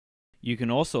You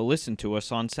can also listen to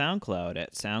us on SoundCloud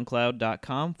at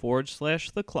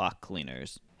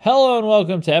soundcloud.com/theclockcleaners. Hello and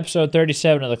welcome to episode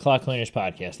 37 of the Clock Cleaners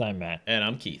podcast. I'm Matt. And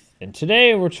I'm Keith. And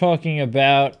today we're talking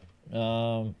about...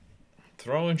 throwing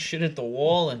shit at the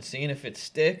wall and seeing if it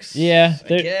sticks. Yeah.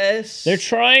 I guess. They're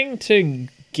trying to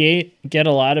get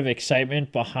a lot of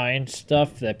excitement behind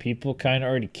stuff that people kind of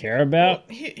already care about.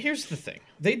 Well, here's the thing.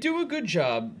 They do a good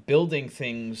job building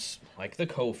things like the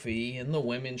Kofi and the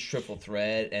women's triple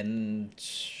threat and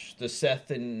the Seth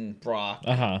and Brock.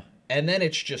 Uh-huh. And then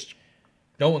it's just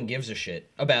no one gives a shit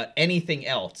about anything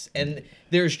else. And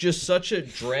there's just such a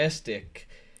drastic,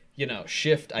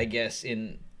 shift, I guess,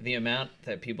 in the amount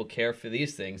that people care for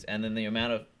these things and then the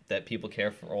amount of that people care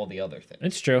for all the other things.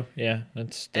 It's true. Yeah,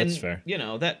 that's fair.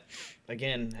 That,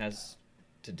 again, has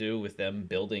to do with them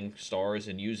building stars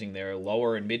and using their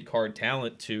lower and mid-card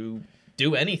talent to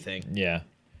do anything. Yeah.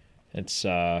 It's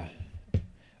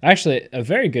actually a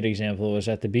very good example was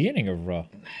at the beginning of Raw.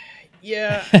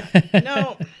 Yeah.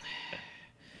 No.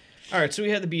 All right, so we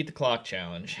had the Beat the Clock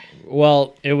challenge.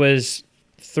 Well, it was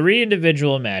 3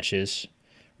 individual matches.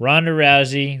 Ronda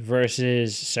Rousey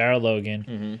versus Sarah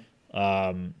Logan.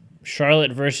 Mm-hmm.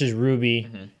 Charlotte versus Ruby.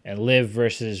 Mm-hmm. And Liv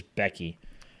versus Becky.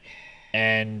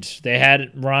 And they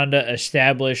had Ronda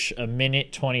establish a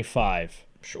minute 25.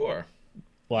 Sure.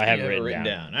 Well, I have it written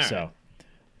down. All right. So,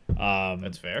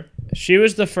 that's fair. she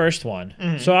was the first one.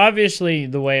 Mm-hmm. So obviously,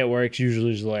 the way it works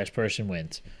usually is the last person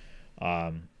wins.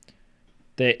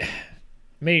 They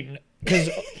made because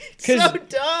so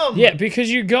dumb. Yeah,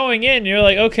 because you're going in, you're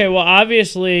like, okay, well,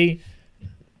 obviously,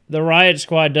 the Riot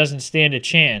Squad doesn't stand a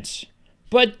chance.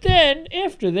 But then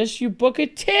after this, you book a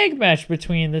tag match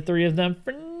between the 3 of them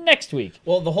for next week.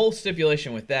 Well, the whole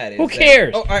stipulation with that is who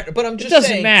cares? All right, but I'm just saying, it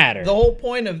doesn't saying, matter. The whole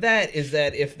point of that is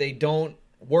that if they don't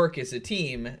work as a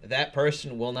team, that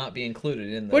person will not be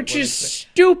included in the Which is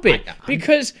stupid,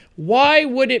 because why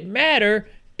would it matter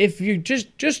if you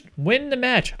just win the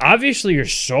match? Obviously, you're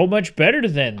so much better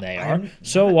than they are,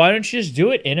 so why don't you just do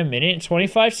it in a minute and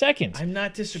 25 seconds? I'm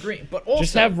not disagreeing, but also...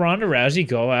 Just have Ronda Rousey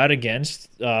go out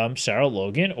against Sarah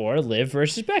Logan or Liv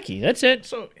versus Becky. That's it.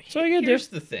 So here's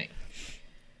the thing.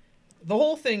 The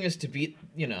whole thing is to beat,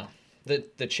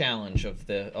 the challenge of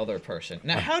the other person.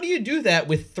 Now, how do you do that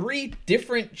with 3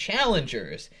 different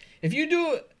challengers? If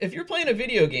you're playing a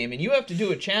video game and you have to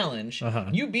do a challenge,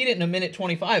 you beat it in a minute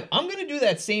 25. I'm going to do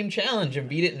that same challenge and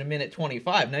beat it in a minute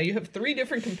 25. Now, you have 3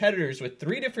 different competitors with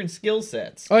 3 different skill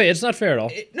sets. Oh, yeah, it's not fair at all.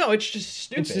 No, it's just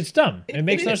stupid. It's dumb. It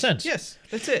makes no sense. Yes,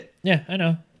 that's it. Yeah, I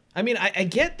know. I mean, I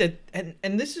get that,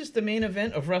 and this is the main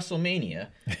event of WrestleMania.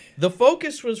 The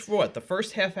focus was for what? The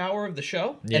first half hour of the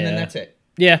show? Yeah. And then that's it.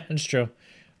 Yeah, that's true.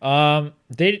 To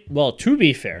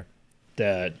be fair,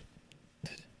 the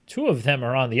 2 of them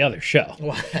are on the other show.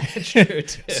 Well, that's true,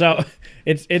 too. So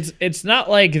it's not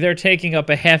like they're taking up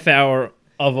a half hour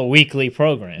of a weekly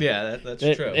program. Yeah, that's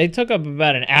true. They took up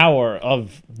about an hour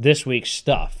of this week's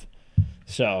stuff.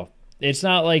 So it's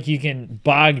not like you can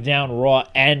bog down Raw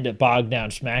and bog down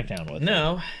SmackDown with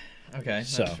No. Okay,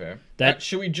 So, that's fair.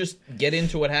 Should we just get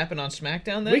into what happened on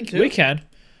SmackDown then, we can.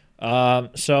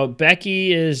 So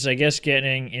Becky is, I guess,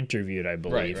 getting interviewed, I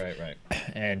believe. Right.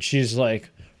 And she's like,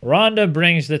 Ronda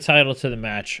brings the title to the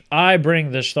match. I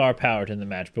bring the star power to the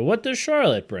match. But what does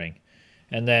Charlotte bring?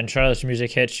 And then Charlotte's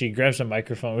music hits. She grabs a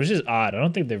microphone, which is odd. I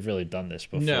don't think they've really done this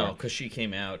before. No, because she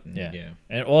came out. Yeah.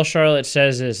 And all Charlotte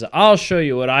says is, I'll show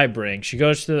you what I bring. She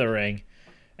goes to the ring.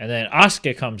 And then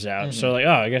Asuka comes out. Mm-hmm. So,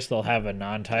 I guess they'll have a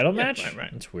non-title match? Right.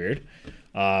 That's weird.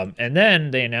 And then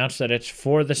they announced that it's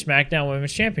for the SmackDown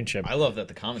Women's Championship. I love that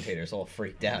the commentators all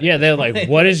freaked out. Yeah, they're like,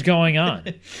 what is going on?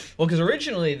 Well, because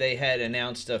originally they had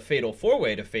announced a fatal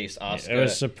 4-way to face Asuka. It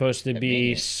was supposed to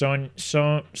be Sonya,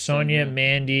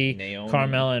 Mandy, Naomi.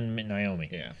 Carmella, and Naomi.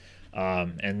 Yeah.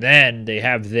 And then they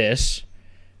have this,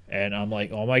 and I'm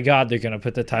like, oh my God, they're going to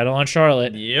put the title on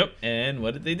Charlotte. Yep, and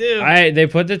what did they do? They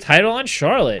put the title on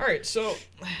Charlotte. All right, so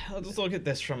let's look at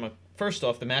this from First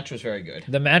off, the match was very good.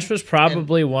 The match was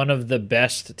probably one of the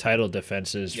best title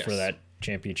defenses for that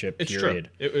championship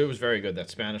period. It's true. It was very good, that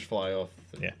Spanish fly off.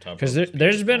 Because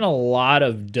there's been a lot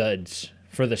of duds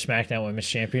for the SmackDown Women's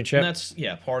Championship. And that's,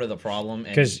 part of the problem.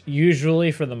 Because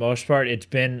usually, for the most part, it's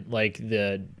been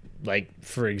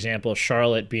for example,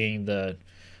 Charlotte being the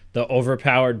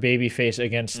overpowered babyface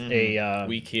against a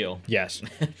weak heel. Yes.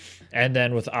 And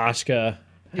then with Asuka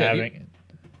having...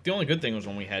 The only good thing was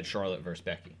when we had Charlotte versus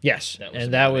Becky. Yes,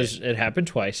 it happened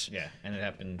twice. Yeah, and it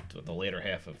happened the later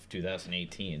half of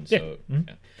 2018. So,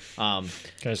 I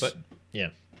think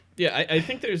Yeah, I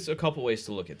think there's a couple ways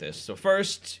to look at this. So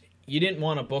first, you didn't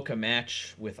want to book a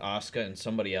match with Asuka and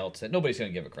somebody else that nobody's going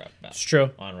to give a crap about. It's true.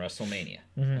 On WrestleMania,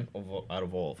 out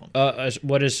of all of them.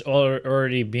 What is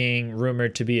already being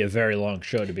rumored to be a very long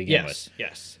show to begin with.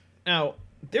 Yes. Now,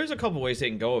 there's a couple ways they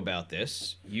can go about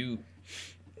this.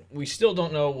 We still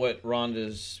don't know what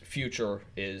Ronda's future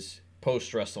is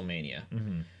post-WrestleMania.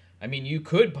 I mean, you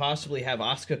could possibly have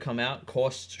Asuka come out,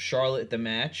 cost Charlotte the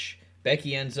match.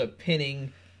 Becky ends up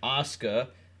pinning Asuka.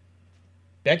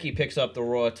 Becky picks up the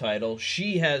Raw title.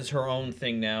 She has her own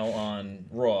thing now on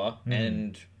Raw,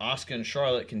 and Asuka and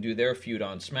Charlotte can do their feud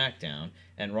on SmackDown,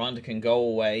 and Ronda can go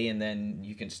away, and then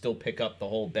you can still pick up the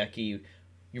whole Becky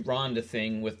Ronda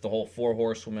thing with the whole 4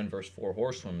 horsewomen versus 4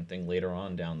 horsewomen thing later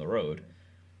on down the road.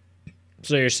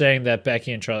 So you're saying that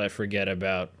Becky and Charlotte forget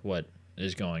about what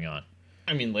is going on?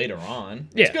 I mean, later on.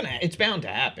 Yeah. It's bound to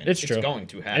happen. It's true. It's going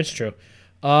to happen. It's true.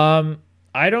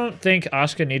 I don't think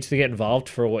Asuka needs to get involved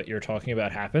for what you're talking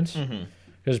about happens.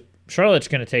 Because Charlotte's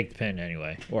going to take the pin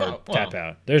anyway, or tap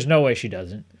out. There's no way she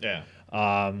doesn't. Yeah.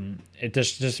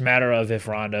 It's just a matter of if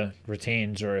Ronda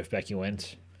retains or if Becky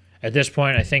wins. At this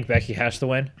point, I think Becky has to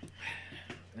win.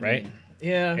 Right?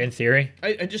 Yeah. In theory.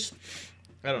 I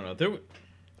don't know.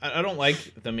 I don't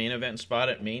like the main event spot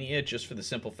at Mania just for the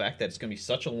simple fact that it's going to be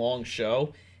such a long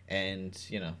show, and,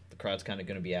 the crowd's kind of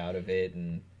going to be out of it,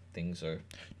 and things are...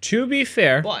 To be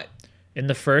fair, but in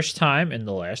the first time in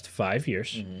the last 5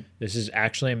 years, this is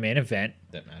actually a main event.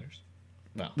 That matters.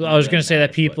 Well, I was going to say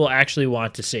that people actually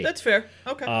want to see. That's fair.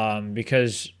 Okay.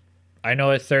 Because I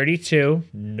know at 32,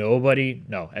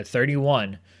 at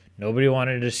 31, nobody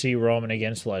wanted to see Roman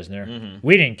against Lesnar.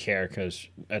 We didn't care because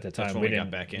at the time we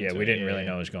didn't really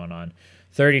know what was going on.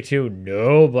 32,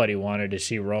 nobody wanted to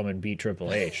see Roman beat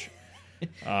Triple H.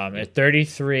 At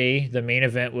 33, the main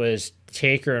event was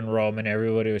Taker and Roman.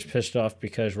 Everybody was pissed off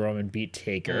because Roman beat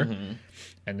Taker.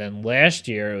 And then last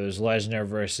year, it was Lesnar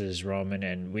versus Roman,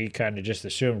 and we kind of just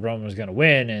assumed Roman was going to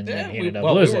win, and then he ended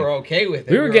up losing. We were okay with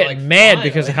it. We were getting mad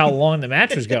because of how long the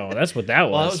match was going. That's what that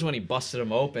was. Well, that was when he busted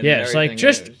him open. Yeah, it's like,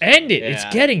 just end it. Yeah. It's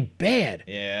getting bad.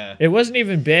 Yeah. It wasn't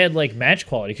even bad, like, match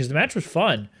quality, because the match was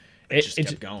fun. It just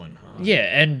kept going. Huh?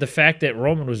 Yeah, and the fact that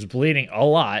Roman was bleeding a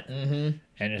lot, and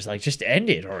it's like, just end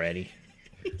it already.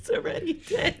 It's already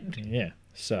dead. Yeah,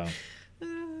 so...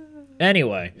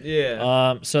 Anyway,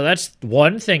 yeah. So that's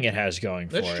one thing it has going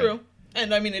for it. That's true,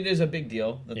 and I mean it is a big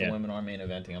deal that the women are main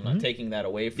eventing. I'm not taking that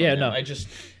away from them. No. I just,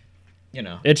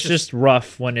 it's just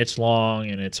rough when it's long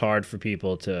and it's hard for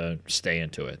people to stay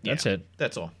into it. That's it.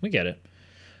 That's all. We get it.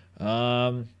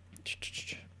 I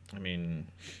mean,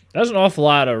 that was an awful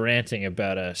lot of ranting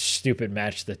about a stupid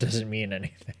match that doesn't mean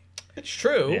anything. It's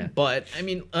true, but I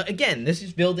mean, again, this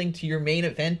is building to your main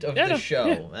event of the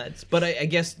show. Yeah. But I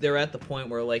guess they're at the point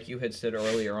where, like you had said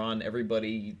earlier on,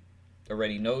 everybody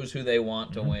already knows who they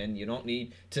want to win. You don't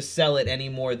need to sell it any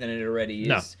more than it already is.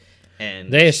 No.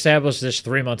 And they established this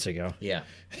 3 months ago. Yeah.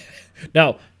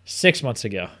 No, 6 months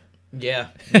ago. Yeah,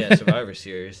 Survivor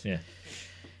Series. Yeah.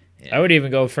 I would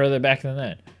even go further back than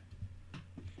that.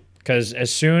 Because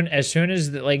as soon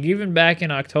as like even back in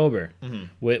October,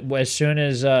 as soon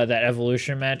as that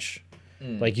Evolution match,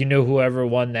 like you knew whoever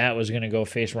won that was going to go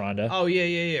face Ronda. Oh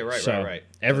yeah, right.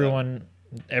 Everyone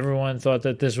thought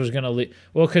that this was going to lead.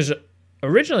 Well, because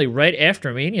originally, right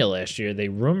after Mania last year, they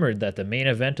rumored that the main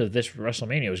event of this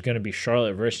WrestleMania was going to be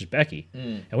Charlotte versus Becky,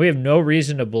 and we have no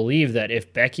reason to believe that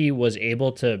if Becky was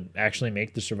able to actually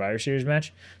make the Survivor Series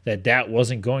match, that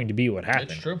wasn't going to be what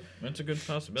happened. It's true. That's a good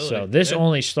possibility. So this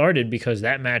only started because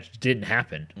that match didn't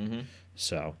happen.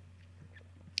 So,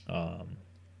 but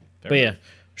yeah,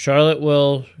 Charlotte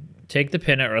will take the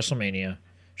pin at WrestleMania.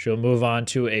 She'll move on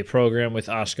to a program with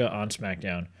Asuka on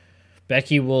SmackDown.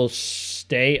 Becky will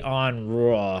stay on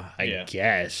Raw, I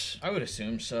guess. I would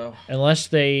assume so. Unless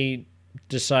they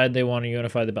decide they want to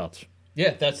unify the belts.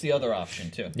 Yeah, that's the other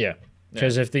option, too. Yeah.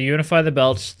 Because if they unify the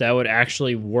belts, that would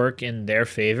actually work in their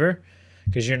favor.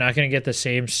 Because you're not going to get the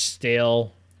same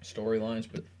stale... storylines.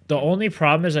 But the only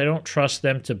problem is I don't trust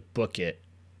them to book it.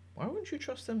 Why wouldn't you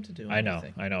trust them to do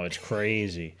anything? I know. It's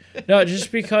crazy. No, just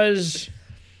because,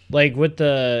 like, with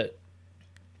the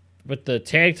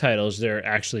tag titles, they're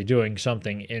actually doing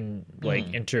something in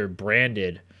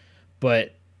interbranded,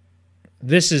 but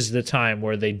this is the time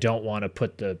where they don't want to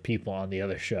put the people on the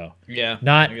other show. Yeah,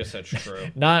 I guess that's true.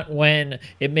 Not when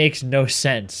it makes no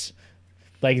sense.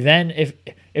 Like then, if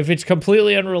it's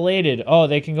completely unrelated,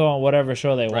 they can go on whatever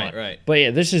show they want. Right. But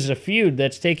yeah, this is a feud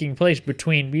that's taking place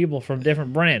between people from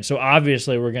different brands, so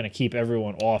obviously we're going to keep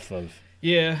everyone off of.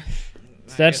 Yeah.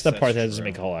 That's the part that doesn't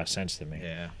make a whole lot of sense to me.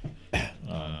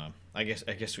 Yeah. I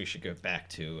guess we should go back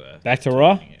to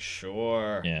Raw.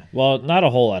 Sure. Yeah. Well, not a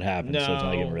whole lot happened, No, so it's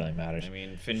not like it really matters. I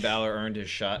mean, Finn Balor earned his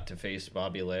shot to face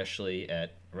Bobby Lashley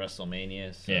at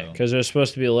WrestleMania. So. Yeah, because it was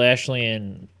supposed to be Lashley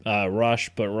and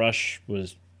Rush, but Rush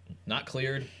was not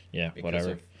cleared. Yeah, because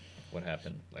whatever. Of what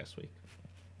happened last week?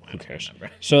 Who cares?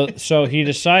 So he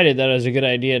decided that it was a good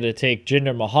idea to take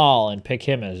Jinder Mahal and pick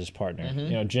him as his partner. Mm-hmm. You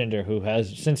know, Jinder, who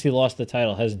has, since he lost the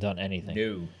title, hasn't done anything.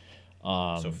 No.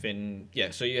 So Finn,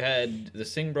 so you had the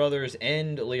Singh brothers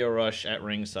and Leo Rush at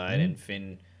ringside, and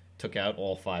Finn took out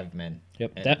all 5 men.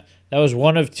 Yep, and that was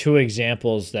one of 2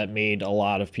 examples that made a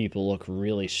lot of people look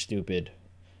really stupid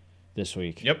this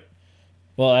week. Yep.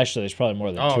 Well, actually, there's probably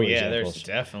more than 2 examples. There's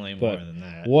definitely more than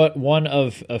that. One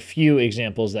of a few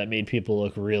examples that made people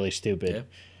look really stupid.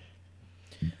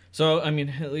 Yeah. So, I mean,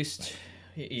 at least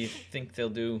you think they'll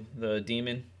do the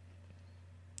demon?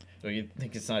 Or you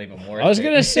think it's not even worth it? I was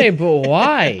going to say, but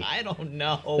why? I don't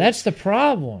know. That's the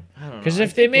problem. I don't know. Because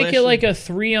if they make it like a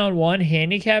 3-on-1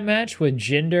 handicap match with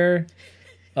Jinder,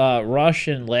 Rush,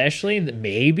 and Lashley,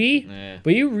 maybe. Yeah.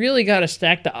 But you really got to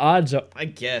stack the odds I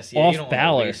guess. off you don't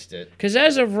Balor. waste it. Because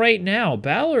as of right now,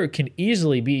 Balor can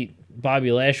easily beat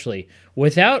Bobby Lashley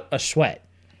without a sweat.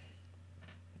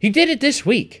 He did it this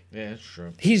week. Yeah, that's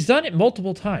true. He's done it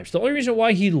multiple times. The only reason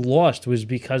why he lost was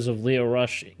because of Leo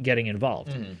Rush getting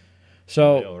involved. Mm-hmm.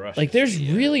 So, like, there's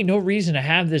really no reason to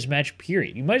have this match,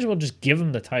 period. You might as well just give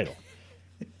him the title.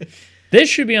 This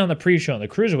should be on the pre-show, and the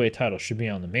Cruiserweight title should be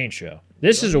on the main show.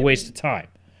 This is a waste of time.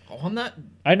 Oh, I'm not...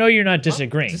 I know you're not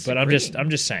disagreeing, but I'm just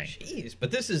saying. Jeez,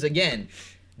 but this is, again,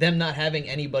 them not having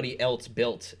anybody else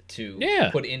built to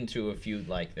put into a feud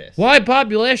like this. Why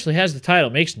Bobby Lashley has the title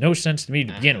makes no sense to me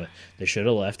to begin with. They should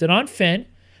have left it on Finn,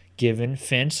 given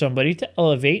Finn somebody to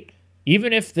elevate.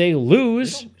 Even if they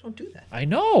lose, we don't do that. I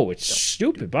know it's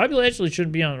stupid. Bobby Lashley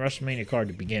shouldn't be on the WrestleMania card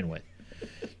to begin with.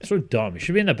 So dumb. He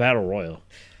should be in the Battle Royal.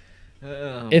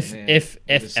 If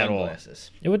at all.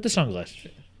 Yeah, with the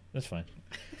sunglasses. That's fine.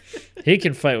 He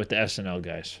can fight with the SNL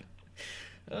guys.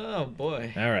 Oh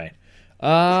boy. All right.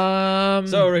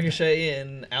 So Ricochet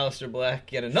and Aleister Black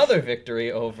get another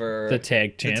victory over the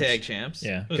tag champs.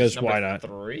 Yeah, because why not?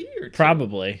 3 or 2?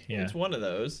 Probably. Yeah, it's one of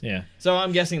those. Yeah. So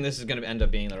I'm guessing this is going to end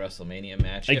up being the WrestleMania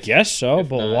match. I guess so,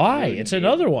 but not, why? really It's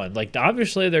another one. Like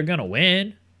obviously they're gonna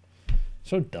win.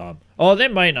 So dumb. Oh, they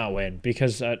might not win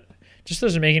because it just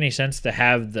doesn't make any sense to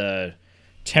have the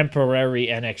temporary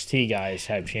NXT guys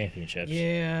have championships.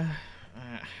 Yeah.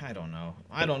 I don't know.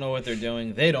 I don't know what they're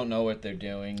doing. They don't know what they're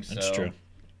doing. So that's true.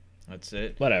 That's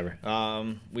it. Whatever.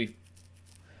 We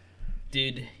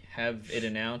did have it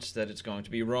announced that it's going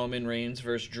to be Roman Reigns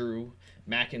versus Drew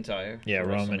McIntyre. Yeah,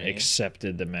 Roman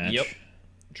accepted the match. Yep.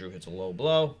 Drew hits a low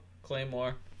blow.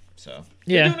 Claymore. So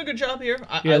they're doing a good job here.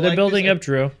 They're like building up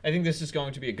Drew. I think this is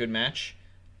going to be a good match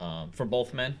for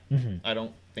both men. Mm-hmm. I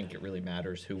don't think it really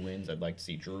matters who wins. I'd like to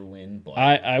see Drew win. But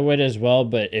I would as well,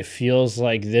 but it feels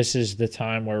like this is the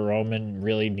time where Roman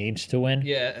really needs to win.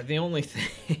 Yeah, the only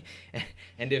thing...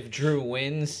 and if Drew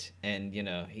wins and,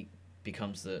 he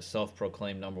becomes the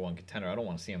self-proclaimed #1 contender, I don't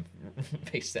want to see him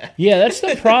face that. Yeah, that's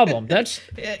the problem. That's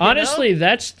honestly,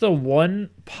 that's the one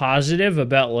positive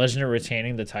about Lesnar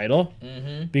retaining the title.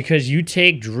 Mm-hmm. Because you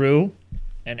take Drew,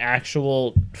 an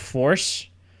actual force,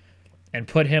 and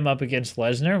put him up against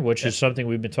Lesnar, which is something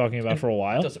we've been talking about for a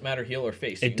while. It doesn't matter heel or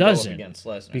face. It doesn't. Against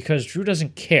Lesnar. Because Drew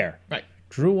doesn't care. Right.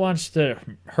 Drew wants to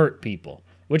hurt people,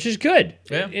 which is good.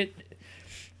 Yeah.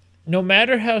 No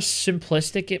matter how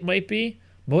simplistic it might be,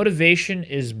 motivation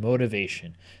is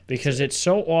motivation. Because it's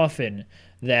so often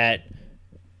that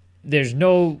there's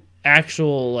no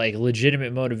actual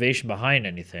legitimate motivation behind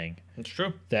anything. It's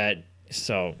true.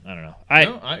 So I don't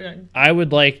know. I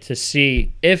would like to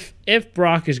see if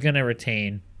Brock is going to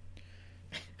retain.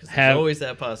 There's always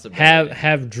that possibility.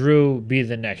 Have Drew be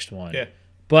the next one. Yeah.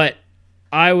 But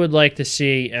I would like to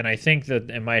see, and I think that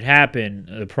it might happen,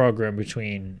 the program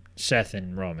between Seth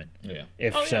and Roman. Yeah.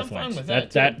 If Seth wins,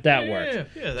 that works.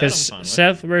 Yeah, because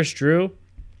Seth versus Drew,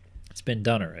 it's been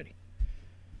done already.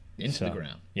 Into the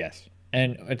ground. Yes,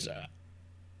 and it's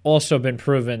also been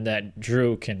proven that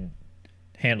Drew can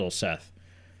handle Seth.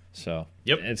 So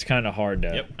it's kind of hard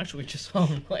to. Yep. Actually, we just saw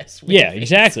him last week. Yeah,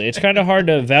 exactly. It's kind of hard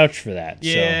to vouch for that.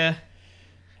 Yeah.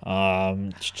 So.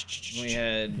 We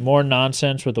had more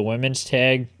nonsense with the women's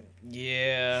tag.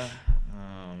 Yeah.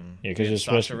 Because it's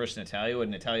Sasha versus Natalya. Would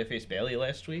Natalya face Bayley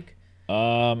last week?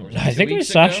 I think it was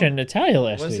Sasha and Natalya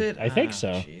last week. Was it? I think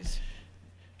so. Jeez.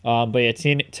 But yeah,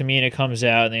 Tamina comes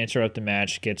out and they interrupt the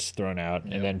match, gets thrown out,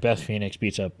 and then Beth Phoenix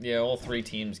beats up. Yeah, all 3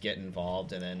 teams get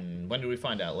involved, and then when did we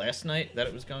find out? Last night that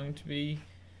it was going to be?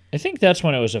 I think that's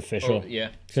when it was official. Oh, yeah.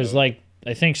 Because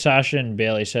I think Sasha and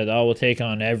Bailey said, "Oh, we'll take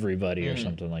on everybody" or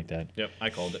something like that. Yep, I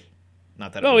called it.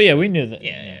 Not that. Oh yeah, we knew that.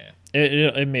 Yeah.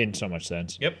 It made so much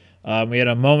sense. Yep. We had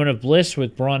a moment of bliss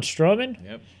with Braun Strowman.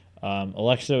 Yep.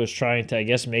 Alexa was trying to, I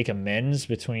guess, make amends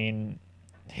between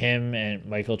him and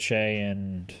Michael Che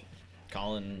and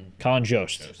Colin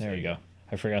Jost. There we go.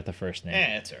 I forgot the first name.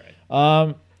 Yeah, that's all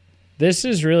right. This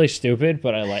is really stupid,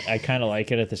 but I kind of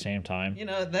like it at the same time. You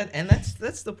know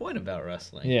that's the point about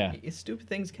wrestling. Yeah, stupid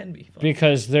things can be fun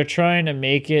because they're trying to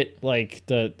make it like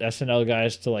the SNL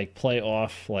guys to like play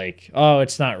off like, oh,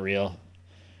 it's not real,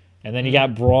 and then you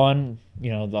got Braun,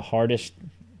 the hardest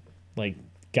like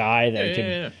guy that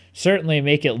can certainly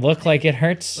make it look like it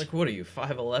hurts. Like, what are you,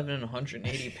 5'11" and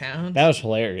 180 pounds? That was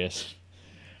hilarious.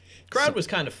 Crowd was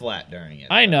kind of flat during it.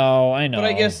 I know. But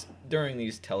I guess during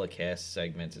these telecast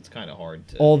segments, it's kind of hard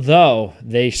to. Although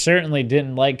they certainly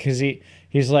didn't like, because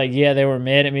he's like, yeah, they were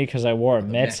mad at me because I wore a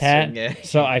Mets hat,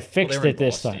 so I fixed it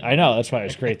this time. I know, that's why it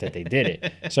was great that they did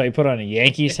it. So he put on a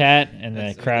Yankees hat, and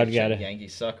the crowd got it.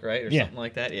 Yankees suck, right, or something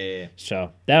like that. Yeah.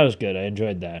 So that was good. I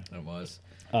enjoyed that. It was.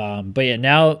 But yeah,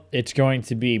 now it's going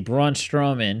to be Braun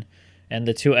Strowman and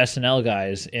the two SNL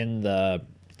guys in the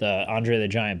Andre the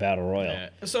Giant Battle Royal. Yeah.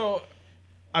 So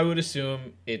I would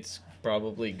assume it's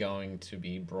probably going to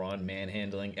be Braun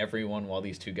manhandling everyone while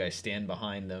these two guys stand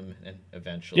behind them, and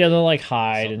eventually. Yeah, they'll like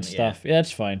hide and stuff. Yeah,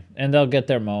 that's fine, and they'll get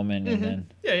their moment, and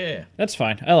then. Yeah. That's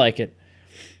fine. I like it.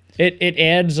 It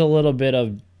adds a little bit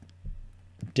of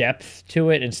depth to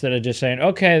it instead of just saying,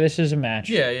 okay, this is a match.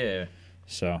 Yeah.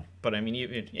 So. But I mean, you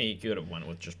could have went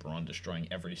with just Braun destroying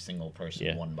every single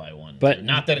person one by one. But too.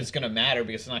 Not that it's going to matter,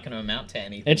 because it's not going to amount to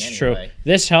anything. It's anyway. True.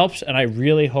 This helps, and I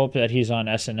really hope that he's on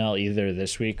SNL either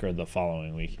this week or the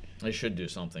following week. They should do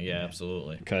something. Yeah,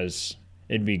 absolutely. Because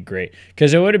it'd be great.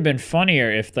 Because it would have been funnier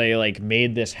if they like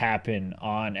made this happen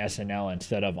on SNL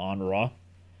instead of on Raw.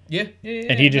 Yeah.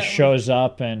 And he just shows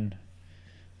up, and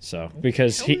so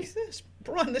because what the hell is this?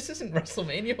 Braun, this isn't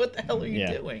WrestleMania. What the hell are you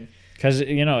doing? Because,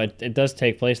 it does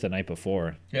take place the night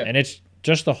before. Yeah. And it's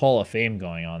just the Hall of Fame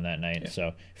going on that night. Yeah.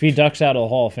 So if he ducks out of the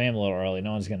Hall of Fame a little early,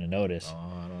 no one's going to notice.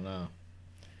 Oh, I don't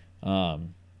know.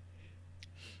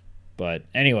 But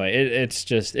anyway, it's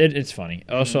just it's funny.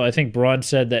 Also, I think Braun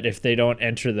said that if they don't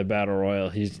enter the Battle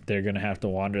Royal, they're going to have to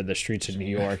wander the streets of New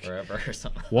York forever or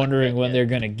something. Wondering when they're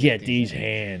going to get these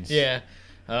hands. Yeah.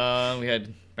 We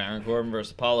had Baron Corbin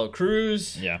versus Apollo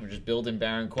Crews. Yeah. We're just building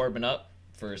Baron Corbin up.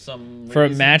 For a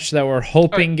match that we're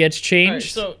hoping gets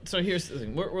changed. Right, so here's the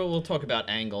thing. We'll talk about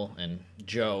Angle and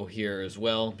Joe here as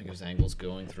well, because Angle's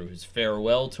going through his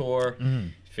farewell tour.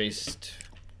 Faced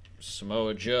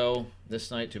Samoa Joe this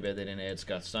night. Too bad they didn't add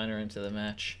Scott Steiner into the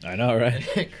match. I know,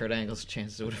 right? Kurt Angle's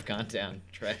chances would have gone down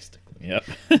drastically. Yep.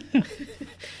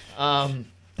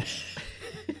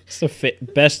 It's the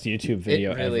best YouTube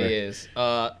video ever. It really is.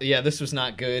 Yeah, this was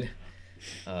not good.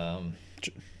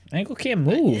 Angle can't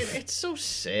move. It's so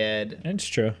sad. It's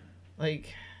true.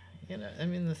 Like, I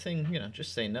mean, the thing,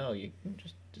 just say no. You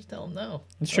just tell him no.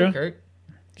 It's true. Kurt.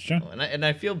 It's true. And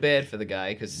I feel bad for the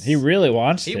guy, because he really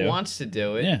wants to. He wants to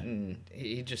do it. Yeah. And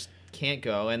he just can't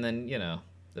go. And then,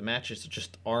 the matches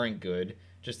just aren't good.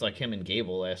 Just like him and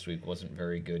Gable last week wasn't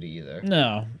very good either.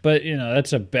 No, but,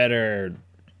 that's a better,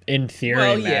 in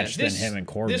theory, match than him and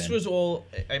Corbin. This was all,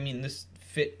 this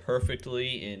fit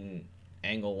perfectly in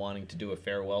Angle wanting to do a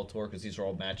farewell tour, because these are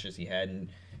all matches he had in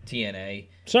TNA.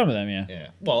 Some of them, yeah. Yeah.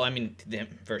 Well, him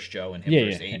versus Joe and him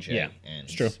versus AJ. Yeah, and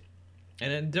it's true.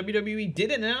 And then WWE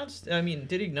did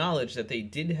acknowledge that they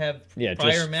did have prior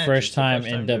just matches. First time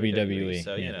in WWE.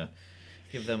 So,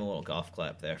 give them a little golf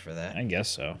clap there for that. I guess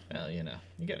so. Well, you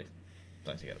gotta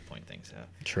point things out.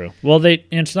 True. Well,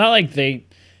 it's not like they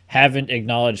haven't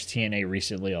acknowledged TNA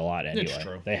recently a lot anyway. It's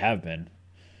true. They have been.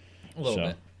 A little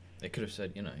bit. They could have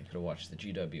said, you could have watched the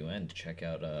GWN to check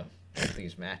out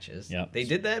these matches. Yep. They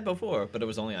did that before, but it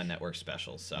was only on network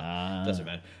specials, so it doesn't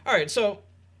matter. All right, so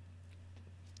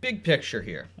big picture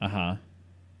here. Uh-huh.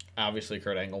 Obviously,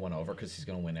 Kurt Angle went over because he's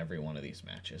going to win every one of these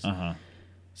matches. Uh-huh.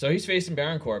 So he's facing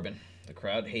Baron Corbin. The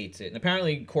crowd hates it. And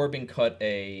apparently Corbin cut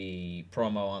a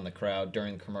promo on the crowd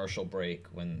during the commercial break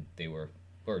when they were...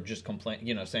 Or just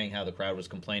saying how the crowd was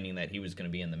complaining that he was going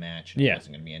to be in the match and it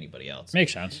wasn't going to be anybody else.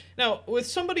 Makes sense. Now, with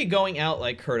somebody going out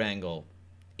like Kurt Angle,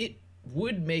 it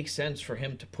would make sense for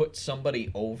him to put somebody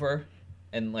over,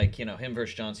 and him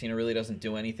versus John Cena really doesn't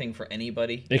do anything for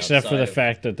anybody. Except for the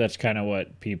fact that that's kind of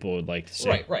what people would like to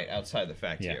say. Right, outside the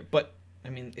fact here. But,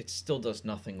 it still does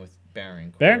nothing with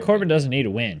Baron Corbin. Baron Corbin doesn't need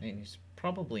to win. He's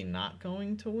probably not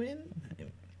going to win.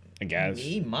 I guess.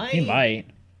 He might.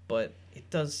 But it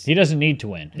does. He doesn't need to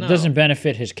win. No. It doesn't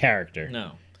benefit his character.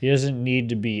 No. He doesn't need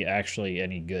to be actually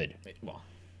any good.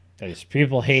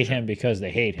 People hate him because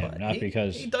they hate him, But not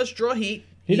because he does draw heat.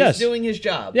 He He's does. doing his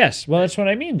job. Yes, well, that's what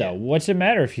I mean, though. What's it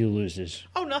matter if he loses?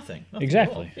 Oh, nothing.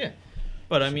 Exactly. At all. Yeah.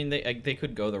 But, I mean, they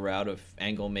could go the route of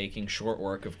Angle making short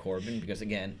work of Corbin because,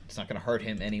 again, it's not going to hurt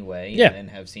him anyway. Yeah. And then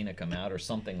have Cena come out or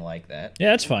something like that. Yeah,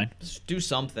 that's fine. Just do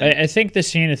something. I think the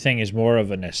Cena thing is more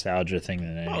of a nostalgia thing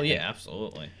than anything. Oh, yeah,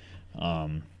 absolutely. We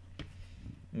got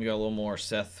a little more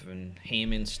Seth and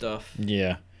Heyman stuff.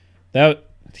 Yeah. That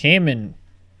Heyman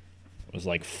was,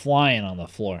 like, flying on the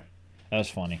floor. That was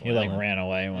funny. He, like, ran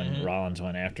away when Rollins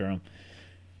went after him.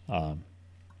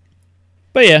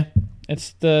 But, yeah.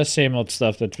 It's the same old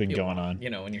stuff that's been going on. You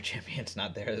know, when your champion's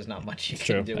not there, there's not much you It's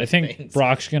can true. do. I think things.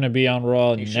 Brock's going to be on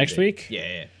Raw next week.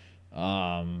 Yeah.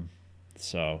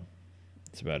 So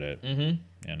that's about it.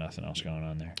 Yeah, nothing else going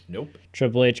on there. Nope.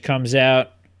 Triple H comes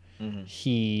out.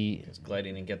 He was glad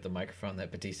he didn't get the microphone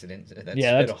that Batista didn't.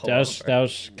 That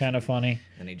was kind of funny.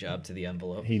 And he jobbed to the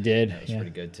envelope. He did. That was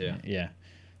pretty good too. Yeah.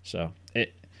 So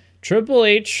Triple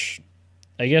H,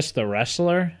 I guess the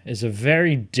wrestler, is a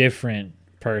very different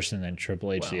person than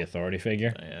Triple H, the authority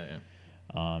figure.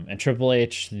 Yeah. And Triple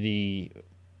H, the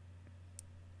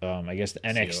I guess the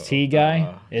NXT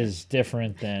guy, is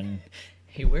different than.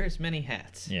 He wears many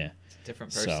hats. Yeah. It's a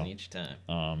different person each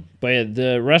time. But yeah,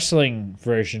 the wrestling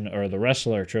version or the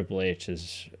wrestler Triple H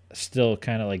is still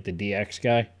kind of like the DX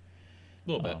guy. A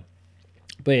little bit.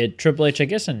 But yeah, Triple H, I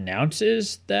guess,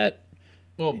 announces that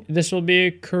this will be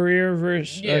a career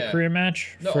career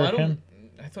match for him.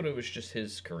 I thought it was just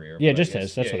his career. Yeah, just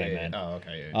his. That's what I meant. Oh,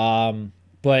 okay. Yeah.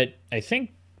 But I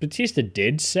think Batista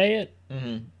did say it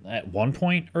at one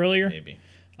point earlier. Maybe.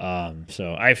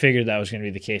 So I figured that was going to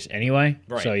be the case anyway.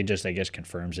 Right. So he just, I guess,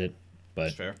 confirms it. But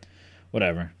That's fair.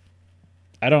 Whatever.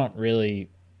 I don't really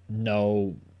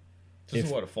know. Is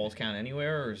this a false count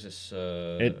anywhere, or is this?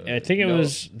 I think it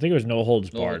was no holds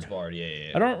barred. No holds barred.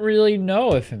 Yeah. I don't really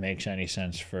know if it makes any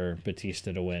sense for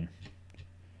Batista to win.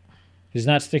 He's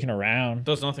not sticking around.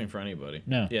 Does nothing for anybody.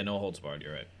 No. Yeah, no holds barred.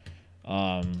 You're right.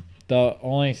 The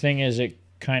only thing is it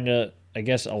kind of, I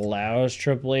guess, allows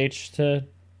Triple H to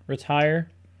retire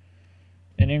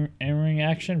in ring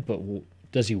action, but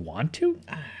does he want to?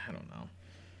 I don't know.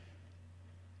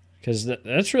 Because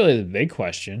that's really the big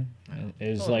question.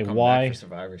 Is like come why back for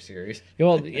Survivor Series?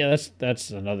 Well, yeah,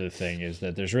 that's another thing is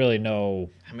that there's really no.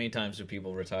 How many times do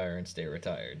people retire and stay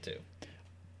retired too?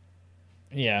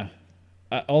 Yeah.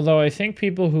 Although I think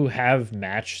people who have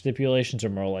match stipulations are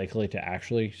more likely to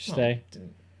actually stay.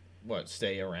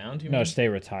 Stay around? No, stay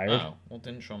retired. Oh, well,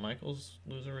 didn't Shawn Michaels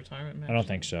lose a retirement match? I don't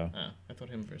think so. Oh, I thought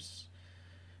him versus.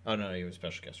 Oh no, he was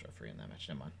special guest referee in that match.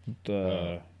 Never mind.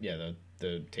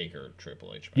 The Taker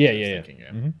Triple H match. Yeah.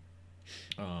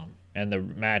 Mm-hmm. And the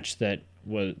match that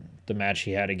was the match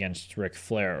he had against Ric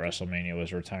Flair at WrestleMania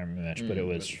was a retirement match, but it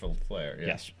was for Flair. Yeah.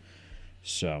 Yes.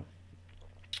 So.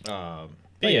 But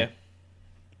yeah.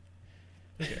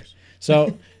 Who cares?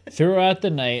 So throughout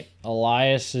the night,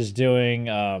 Elias is doing,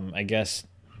 I guess,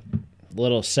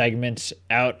 little segments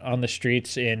out on the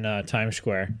streets in Times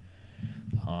Square.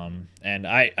 And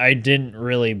I didn't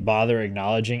really bother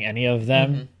acknowledging any of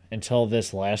them until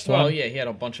this last one. Well, yeah, he had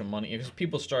a bunch of money because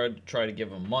people started to try to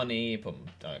give him money, put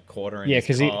a quarter in his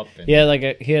because cup. He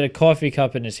had a coffee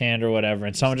cup in his hand or whatever,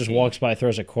 and someone just walks by,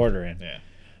 throws a quarter in.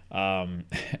 Yeah.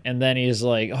 And then he's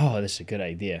like, "Oh, this is a good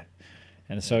idea."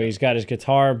 And so he's got his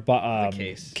guitar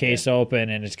case open,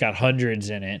 and it's got hundreds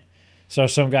in it. So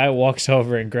some guy walks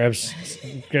over and grabs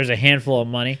a handful of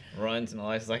money. Runs, and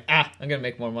Elias is like, I'm going to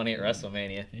make more money at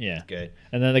WrestleMania. Yeah. Good.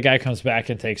 And then the guy comes back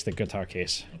and takes the guitar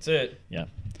case. That's it. Yeah.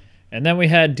 And then we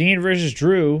had Dean versus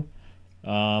Drew.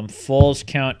 Falls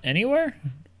count anywhere?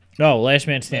 No, last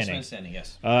man standing. Last man standing,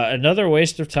 yes. Another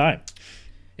waste of time.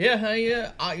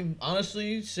 Yeah, I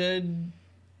honestly said,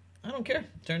 I don't care.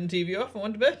 Turned the TV off and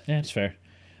went to bed. Yeah, that's fair.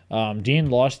 Dean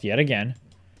lost yet again.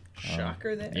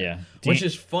 Shocker there. Yeah. Which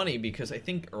is funny because I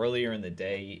think earlier in the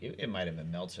day, it might have been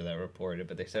Meltzer that reported,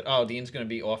 but they said, Dean's going to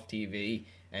be off TV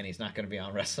and he's not going to be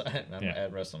on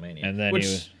at WrestleMania. And then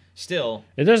still.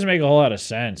 It doesn't make a whole lot of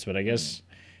sense, but I guess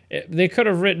they could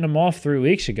have written him off 3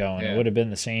 weeks ago and it would have been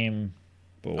the same.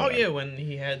 When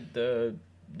he had the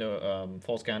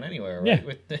false count anywhere,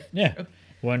 right? Yeah.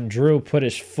 When Drew put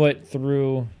his foot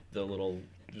through the little,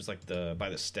 it was like by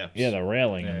the steps. Yeah, the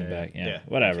railing in the back. Yeah.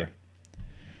 Whatever.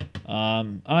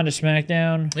 On to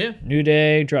SmackDown. Yeah. New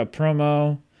Day dropped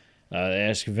promo. They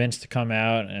asked Vince to come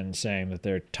out and saying that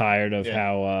they're tired of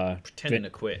how pretending to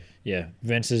quit. Yeah,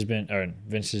 I guess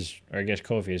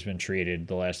Kofi has been treated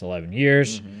the last 11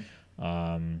 years.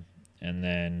 And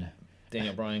then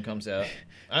Daniel Bryan comes out.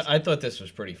 I thought this was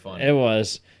pretty funny. It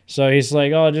was. So he's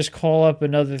like, "Oh, just call up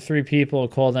another 3 people.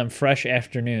 Call them Fresh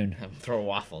Afternoon." Throw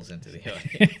waffles into the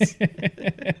audience.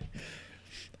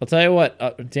 I'll tell you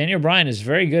what. Daniel Bryan is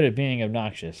very good at being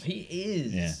obnoxious. He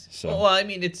is. Yeah. So. Well, I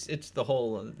mean, it's the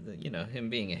whole him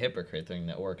being a hypocrite thing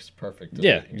that works perfectly.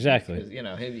 Yeah, exactly.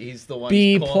 He's the one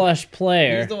B+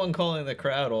 player. He's the one calling the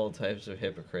crowd all types of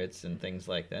hypocrites and things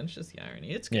like that. It's just the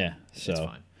irony. It's good. Yeah. So. It's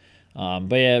fine.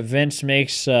 But yeah, Vince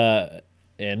makes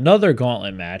another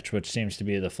gauntlet match, which seems to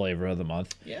be the flavor of the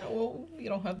month. Yeah, well, you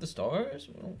don't have the stars.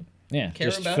 We don't care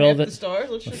about half the stars.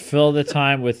 Let's just fill the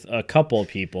time with a couple of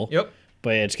people. Yep.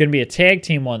 But it's going to be a tag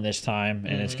team one this time,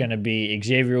 and it's going to be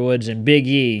Xavier Woods and Big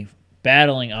E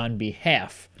battling on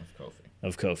behalf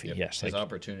of Kofi. Yep. Yes. His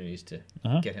opportunities to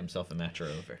get himself a match are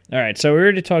over. All right, so we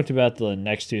already talked about the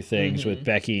next 2 things with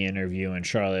Becky interview and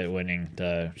Charlotte winning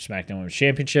the SmackDown Women's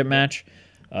Championship match.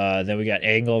 Then we got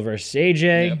Angle versus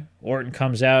AJ. Yep. Orton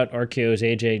comes out, RKO's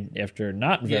AJ after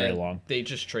not very long. They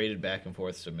just traded back and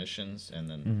forth submissions, and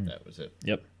then that was it.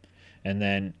 Yep. And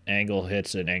then Angle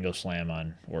hits an Angle slam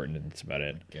on Orton, and that's about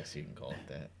it. I guess you can call it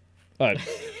that. But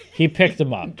he picked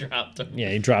him up. Dropped him. Yeah,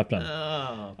 he dropped him.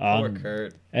 Oh, poor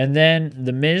Kurt. And then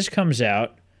The Miz comes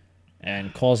out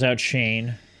and calls out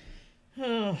Shane.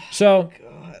 Oh, so,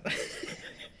 God.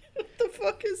 What the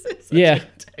fuck is this? Yeah.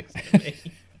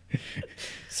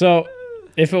 So,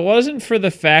 if it wasn't for the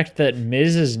fact that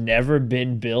Miz has never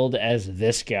been billed as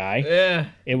this guy,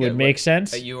 it would make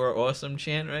sense. You are awesome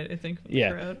chant, right? I think.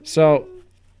 Yeah. Crowd. So,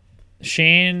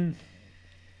 Shane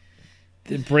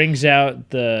brings out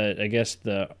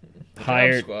the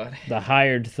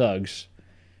hired thugs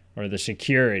or the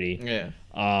security. Yeah.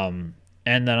 And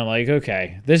then I'm like,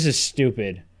 okay, this is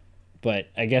stupid, but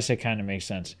I guess it kind of makes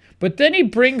sense. But then he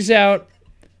brings out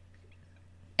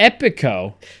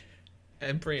Epico.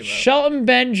 And Primo. Shelton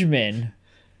Benjamin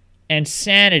and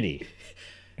Sanity.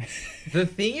 The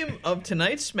theme of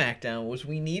tonight's SmackDown was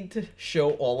we need to show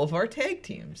all of our tag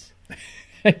teams.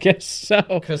 I guess so.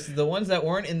 Because the ones that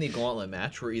weren't in the Gauntlet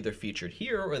match were either featured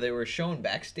here or they were shown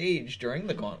backstage during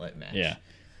the Gauntlet match. Yeah.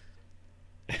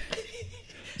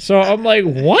 So I'm like,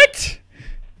 what?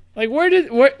 Like, what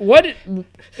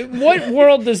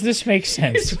world does this make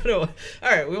sense? All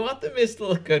right, we want the Miz to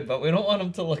look good, but we don't want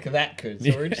him to look that good.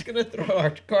 So we're just going to throw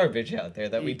our garbage out there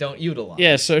that we don't utilize.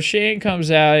 Yeah, so Shane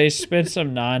comes out, he spits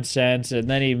some nonsense, and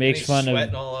then he makes fun of...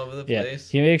 sweating all over the place.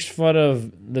 He makes fun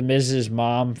of the Miz's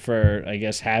mom for, I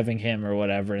guess, having him or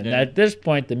whatever. And at this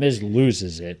point, the Miz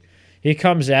loses it. He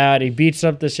comes out, he beats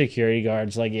up the security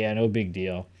guards, like, yeah, no big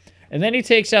deal. And then he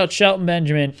takes out Shelton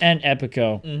Benjamin and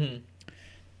Epico. Mm-hmm.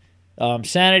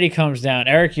 Sanity comes down.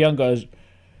 Eric Young goes,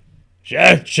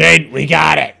 Shane, we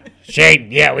got it.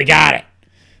 Shane, yeah, we got it.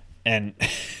 And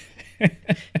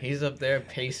he's up there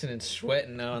pacing and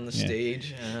sweating on the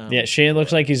stage. Yeah, Shane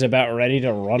looks like he's about ready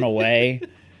to run away.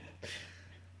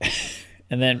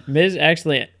 And then Miz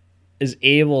actually is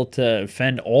able to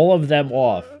fend all of them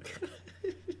off.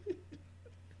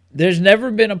 There's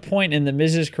never been a point in the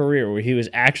Miz's career where he was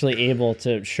actually able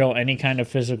to show any kind of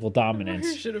physical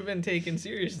dominance. He should have been taken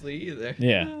seriously either.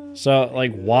 Yeah. So,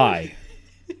 like, why?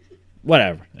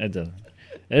 Whatever. It doesn't.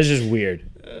 It's just weird.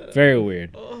 Very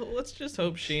weird. Well, let's just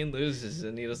hope Shane loses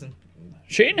and he doesn't.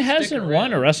 Shane hasn't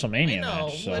won a WrestleMania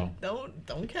match, so but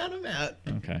don't count him out.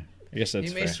 Okay. I guess that's fair.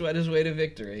 He may fair. sweat his way to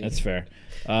victory. That's fair.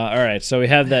 All right, so we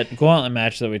have that gauntlet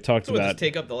match that we talked so would about. this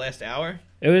take up the last hour?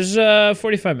 It was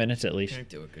 45 minutes at least. They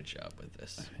do a good job with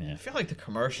this. Yeah. I feel like the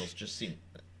commercials just seem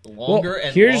longer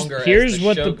and longer. Here's as the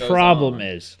what show the goes problem on.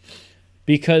 is.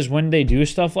 Because when they do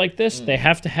stuff like this, they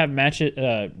have to have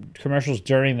commercials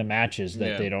during the matches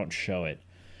that they don't show it.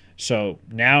 So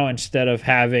now instead of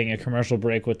having a commercial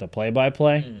break with the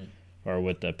play-by-play or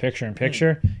with the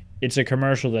picture-in-picture, it's a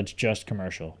commercial that's just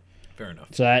commercial. Fair enough.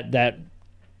 So that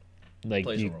like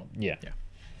plays a role. Yeah.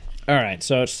 All right,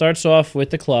 so it starts off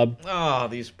with the club. Oh,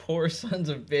 these poor sons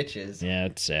of bitches. Yeah,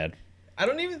 it's sad. I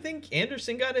don't even think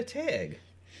Anderson got a tag.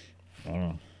 I don't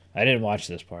know. I didn't watch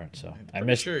this part, so I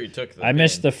missed. Sure, he took the. I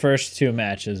missed the first 2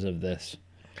 matches of this.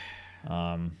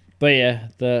 But yeah,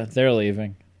 they're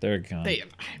leaving. They're gone.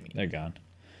 They're gone.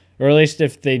 Or at least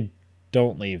if they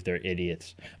don't leave, they're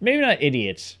idiots. Maybe not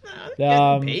idiots. They're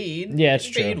getting paid. Yeah, it's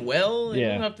paid true. well. They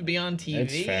don't have to be on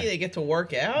TV. They get to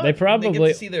work out. They probably get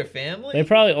to see their family. They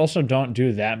probably also don't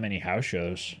do that many house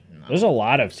shows. No, there's a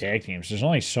lot of tag teams. There's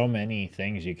only so many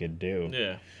things you could do.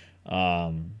 Yeah.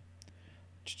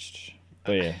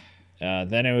 But yeah,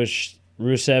 then it was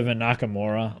Rusev and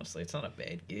Nakamura. Honestly, it's not a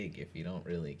bad gig if you don't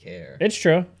really care. It's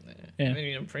true. Yeah. I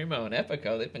mean, Primo and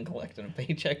Epico, they've been collecting a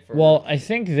paycheck for. Well, I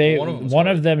think one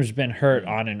of them's been hurt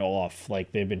Mm-hmm. on and off.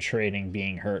 Like they've been trading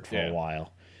being hurt for a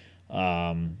while.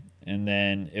 And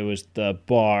then it was the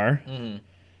bar.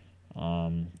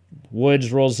 Mm-hmm.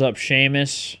 Woods rolls up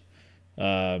Sheamus.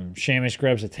 Sheamus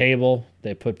grabs a table.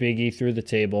 They put Big E through the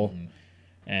table,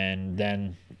 and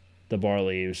then the bar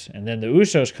leaves. And then the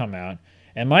Usos come out.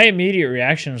 And my immediate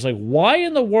reaction was like, why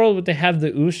in the world would they have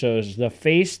the Usos, the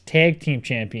face tag team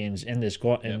champions, in this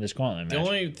gauntlet match? The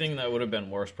only thing that would have been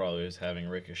worse probably is having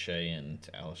Ricochet and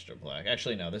Aleister Black.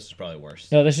 Actually, no, this is probably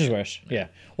worse. No, this is worse. Yeah.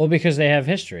 Well, because they have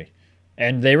history.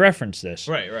 And they reference this.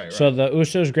 Right. So the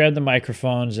Usos grabbed the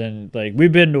microphones and, like,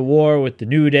 we've been to war with the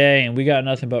New Day and we got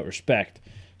nothing but respect.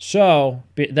 So,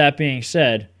 that being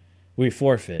said, we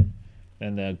forfeit.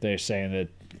 And they're saying that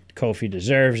Kofi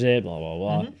deserves it, blah, blah,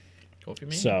 blah. Mm-hmm.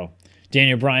 KofiMania. So,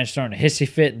 Daniel Bryan's starting a hissy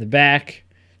fit in the back.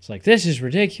 It's like, this is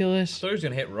ridiculous. I thought he was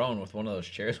going to hit Rowan with one of those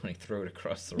chairs when he threw it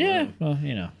across the room. Yeah,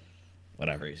 well,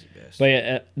 whatever. Crazy bastard.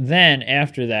 But then,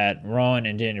 after that, Rowan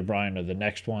and Daniel Bryan are the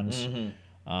next ones.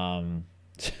 Mm-hmm.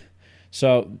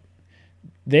 So,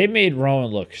 they made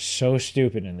Rowan look so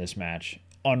stupid in this match.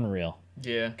 Unreal.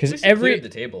 Yeah, because cleared the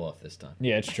table off this time.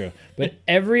 Yeah, it's true. But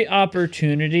every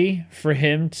opportunity for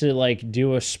him to like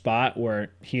do a spot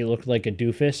where he looked like a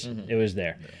doofus, it was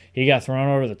there. Yeah. He got thrown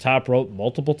over the top rope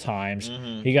multiple times.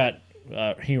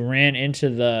 He ran into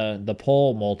the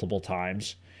pole multiple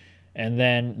times, and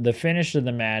then the finish of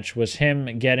the match was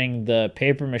him getting the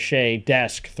paper mache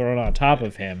desk thrown on top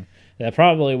of him that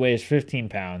probably weighs 15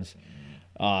 pounds,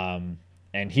 and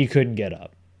he couldn't get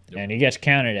up. And he gets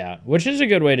counted out, which is a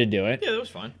good way to do it. Yeah, that was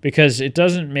fine. Because it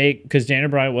doesn't because Daniel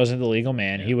Bryan wasn't the legal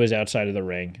man. Yeah. He was outside of the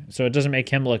ring. So it doesn't make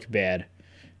him look bad.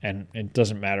 And it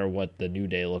doesn't matter what the New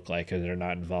Day look like because they're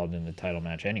not involved in the title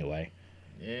match anyway.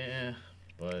 Yeah,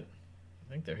 but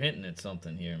I think they're hinting at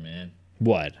something here, man.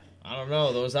 What? I don't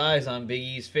know. Those eyes on Big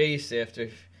E's face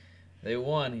after they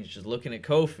won. He's just looking at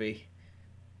Kofi.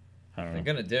 They're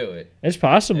going to do it. It's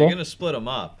possible. They're going to split them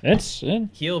up.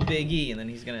 Heel Big E, and then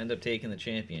he's going to end up taking the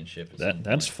championship.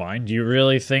 That's fine. Do you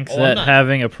really think that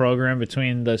having a program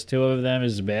between those two of them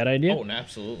is a bad idea? Oh,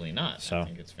 absolutely not. So, I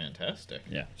think it's fantastic.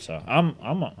 Yeah, so I'm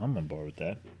on board with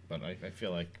that. But I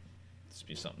feel like this would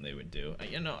be something they would do.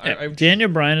 Daniel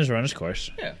Bryan has run his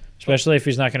course. Yeah. Especially if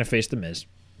he's not going to face The Miz.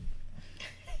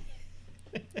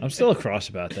 I'm still cross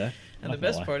about that. And the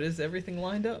best part is everything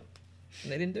lined up.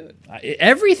 And they didn't do it.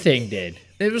 Everything did.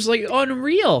 It was like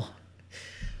unreal.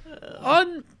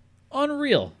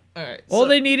 Unreal. All right. All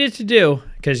they needed to do,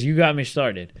 because you got me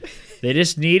started, they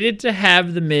just needed to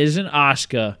have The Miz and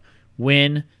Asuka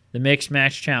win the Mixed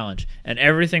Match Challenge, and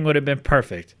everything would have been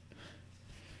perfect.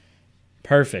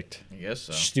 Perfect. I guess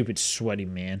so. Stupid sweaty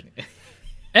man.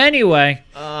 Anyway,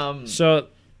 so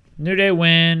New Day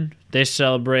win. They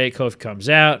celebrate. Kofi comes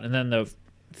out, and then the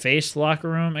face locker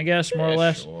room, I guess, more or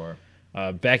less. Sure.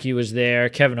 Becky was there.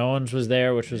 Kevin Owens was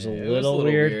there, which was a little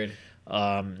weird.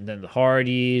 Then the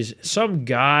Hardys. Some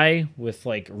guy with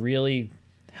like really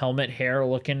helmet hair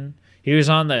looking. He was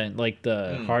on the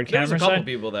hard camera side. There's a couple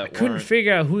people that couldn't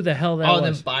figure out who the hell that was. Oh,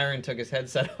 and then Byron took his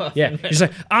headset off. Yeah, he's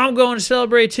like, I'm going to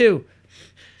celebrate too.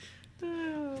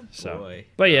 Boy.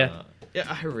 But yeah.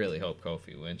 I really hope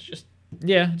Kofi wins.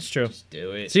 Yeah, it's true. Just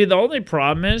do it. See, the only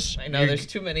problem is I know there's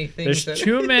too many things. There's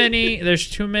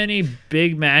too many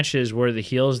big matches where the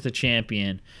heel's the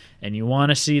champion, and you want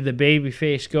to see the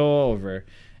babyface go over.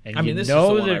 And I mean, this is the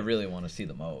one I really want to see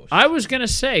the most. I was gonna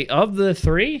say of the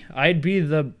three, I'd be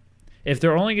if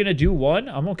they're only gonna do one,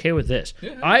 I'm okay with this.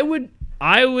 Yeah. I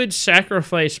would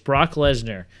sacrifice Brock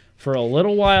Lesnar for a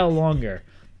little while longer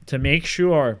to make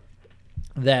sure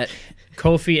that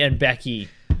Kofi and Becky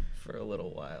for a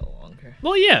little while longer.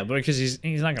 Well, yeah, because he's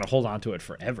not going to hold on to it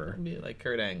forever. It'd be like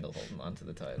Kurt Angle holding on to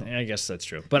the title. I guess that's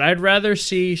true. But I'd rather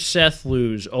see Seth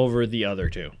lose over the other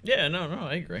two. Yeah, no,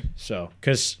 I agree. So,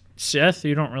 because Seth,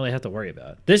 you don't really have to worry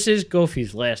about. This is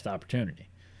Kofi's last opportunity.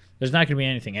 There's not going to be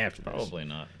anything after this. Probably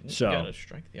not. You got to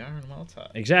strike the iron while it's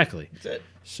hot. Exactly. That's it.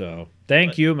 So,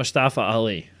 thank you, Mustafa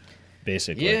Ali,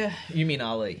 basically. Yeah, you mean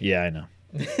Ali. Yeah, I know.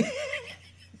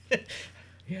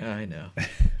 Yeah, I know.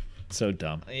 So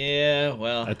dumb. Yeah,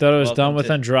 well. I thought it was dumb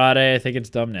with Andrade. I think it's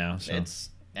dumb now. So. It's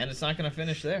not going to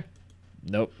finish there.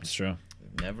 Nope, it's true.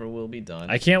 It never will be done.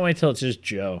 I can't wait till it's just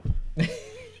Joe.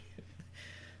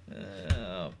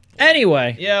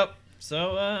 Anyway. Yep.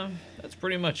 So that's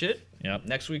pretty much it. Yep.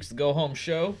 Next week's the go home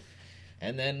show,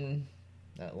 and then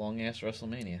that long ass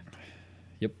WrestleMania.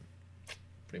 Yep.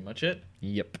 Pretty much it.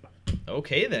 Yep.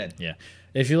 Okay then. Yeah.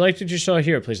 If you liked what you saw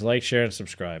here, please like, share, and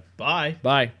subscribe. Bye.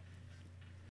 Bye.